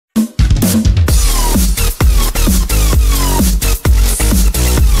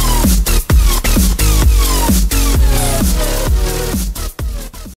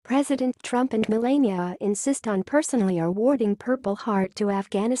President Trump and Melania insist on personally awarding Purple Heart to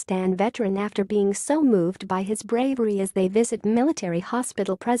Afghanistan veteran after being so moved by his bravery as they visit military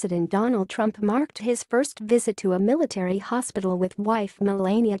hospital. President Donald Trump marked his first visit to a military hospital with wife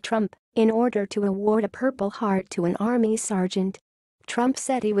Melania Trump in order to award a Purple Heart to an Army sergeant. Trump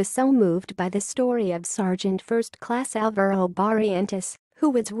said he was so moved by the story of Sergeant First Class Alvaro Barrientos, who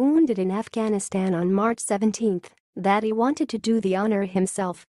was wounded in Afghanistan on March 17, that he wanted to do the honor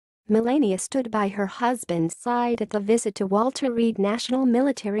himself. Melania stood by her husband's side at the visit to Walter Reed National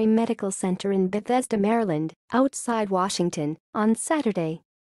Military Medical Center in Bethesda, Maryland, outside Washington, on Saturday.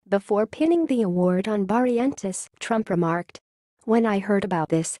 Before pinning the award on Barrientos, Trump remarked, "When I heard about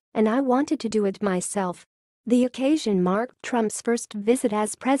this, and I wanted to do it myself." The occasion marked Trump's first visit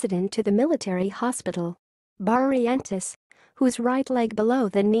as president to the military hospital. Barrientos, whose right leg below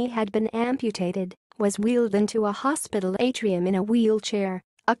the knee had been amputated, was wheeled into a hospital atrium in a wheelchair,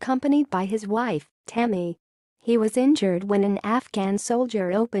 accompanied by his wife, Tammy. He was injured when an Afghan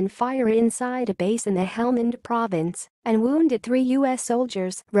soldier opened fire inside a base in the Helmand province and wounded 3 U.S.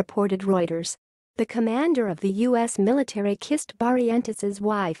 soldiers, reported Reuters. The commander of the U.S. military kissed Barrientos'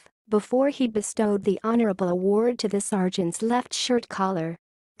 wife before he bestowed the honorable award to the sergeant's left shirt collar.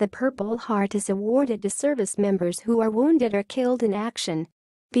 The Purple Heart is awarded to service members who are wounded or killed in action.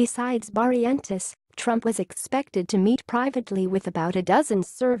 Besides Barrientos, Trump was expected to meet privately with about a dozen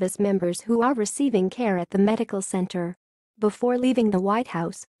service members who are receiving care at the medical center. Before leaving the White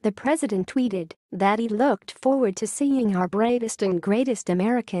House, the president tweeted that he looked forward to seeing our bravest and greatest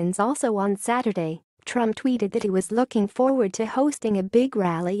Americans. Also on Saturday, Trump tweeted that he was looking forward to hosting a big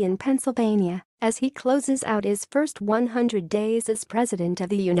rally in Pennsylvania as he closes out his first 100 days as President of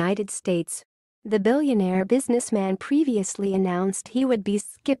the United States. The billionaire businessman previously announced he would be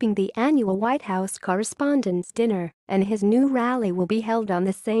skipping the annual White House Correspondents' Dinner, and his new rally will be held on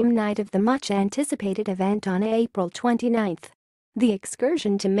the same night of the much-anticipated event on April 29. The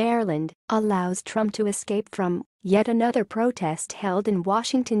excursion to Maryland allows Trump to escape from yet another protest held in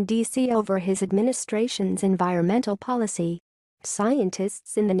Washington, D.C. over his administration's environmental policy.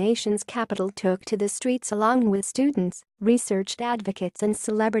 Scientists in the nation's capital took to the streets along with students, research advocates and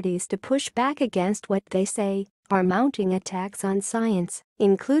celebrities to push back against what they say are mounting attacks on science,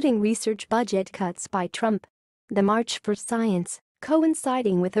 including research budget cuts by Trump. The March for Science,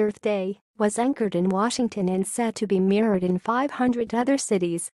 coinciding with Earth Day, was anchored in Washington and set to be mirrored in 500 other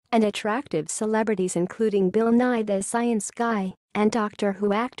cities, and attractive celebrities including Bill Nye the Science Guy and Doctor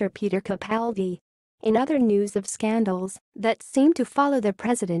Who actor Peter Capaldi. In other news of scandals that seem to follow the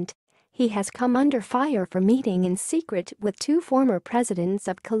president, he has come under fire for meeting in secret with 2 former presidents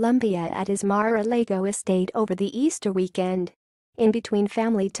of Colombia at his Mar-a-Lago estate over the Easter weekend. In between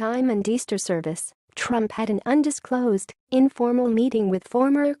family time and Easter service, Trump had an undisclosed, informal meeting with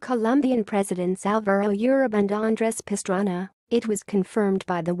former Colombian presidents Alvaro Uribe and Andrés Pastrana, it was confirmed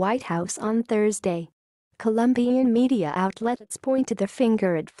by the White House on Thursday. Colombian media outlets pointed the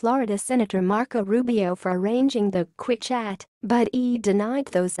finger at Florida Senator Marco Rubio for arranging the quick chat, but he denied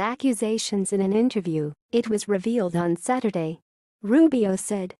those accusations in an interview, it was revealed on Saturday. Rubio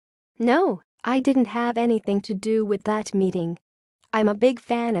said, "No, I didn't have anything to do with that meeting. I'm a big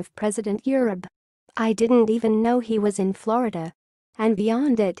fan of President Uribe. I didn't even know he was in Florida. And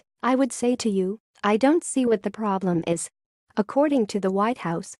beyond it, I would say to you, I don't see what the problem is." According to the White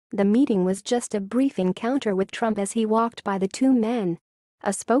House, the meeting was just a brief encounter with Trump as he walked by the 2 men.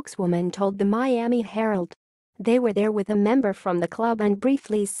 A spokeswoman told the Miami Herald. They were there with a member from the club and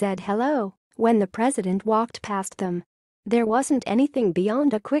briefly said hello when the president walked past them. There wasn't anything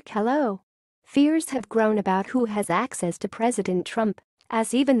beyond a quick hello. Fears have grown about who has access to President Trump,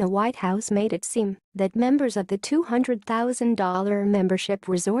 as even the White House made it seem that members of the $200,000 membership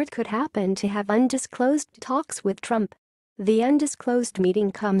resort could happen to have undisclosed talks with Trump. The undisclosed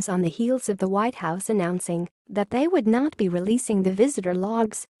meeting comes on the heels of the White House announcing that they would not be releasing the visitor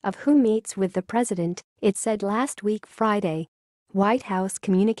logs of who meets with the president, it said last week Friday. White House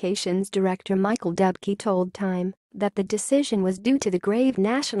Communications Director Michael Dubke told Time that the decision was due to the grave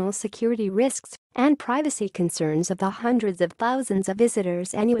national security risks and privacy concerns of the hundreds of thousands of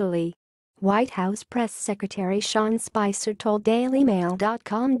visitors annually. White House Press Secretary Sean Spicer told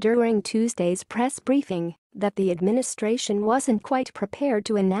DailyMail.com during Tuesday's press briefing that the administration wasn't quite prepared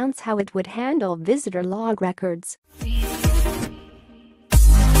to announce how it would handle visitor log records.